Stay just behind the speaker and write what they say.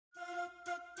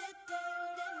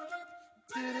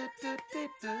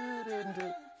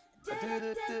You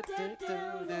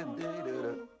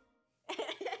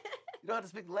don't have to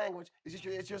speak the language. It's just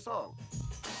it's your song.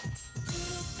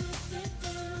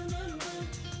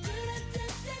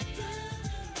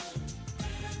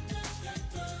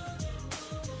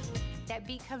 That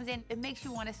beat comes in, it makes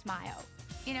you want to smile,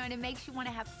 you know, and it makes you want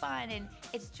to have fun, and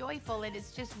it's joyful, and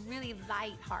it's just really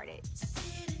lighthearted.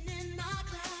 Sitting in my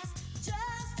class,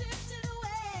 just drifting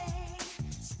away,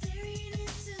 staring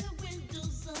into the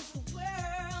windows of the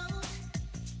world.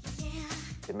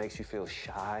 Yeah. It makes you feel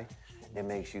shy. It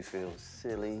makes you feel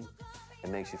silly. It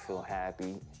makes you feel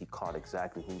happy. He caught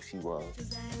exactly who she was.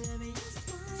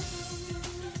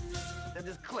 It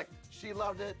just clicked. She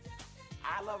loved it.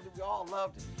 I loved it. We all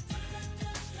loved it.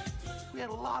 We had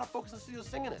a lot of folks in the studio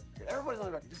singing it. Everybody's on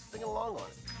the record, just singing along on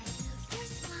it.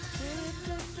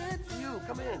 You,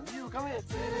 come in. You, come in.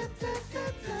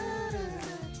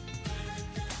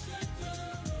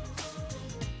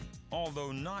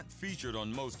 Although not featured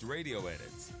on most radio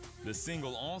edits, the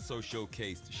single also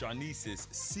showcased Shanice's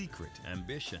secret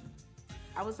ambition.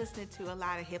 I was listening to a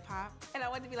lot of hip-hop, and I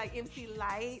wanted to be like MC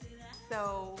Light.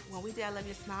 So when we did I Love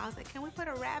Your Smile, I was like, can we put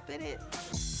a rap in it?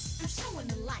 I'm showing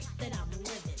the life that I'm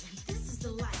living. This is the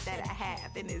life that I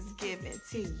have and is given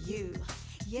to you.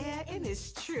 Yeah, and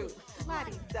it's true.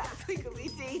 La-di-da,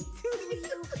 twinkly-dee, do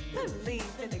you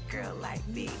believe in a girl like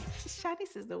me?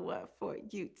 Shanice is the one for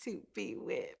you to be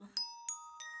with.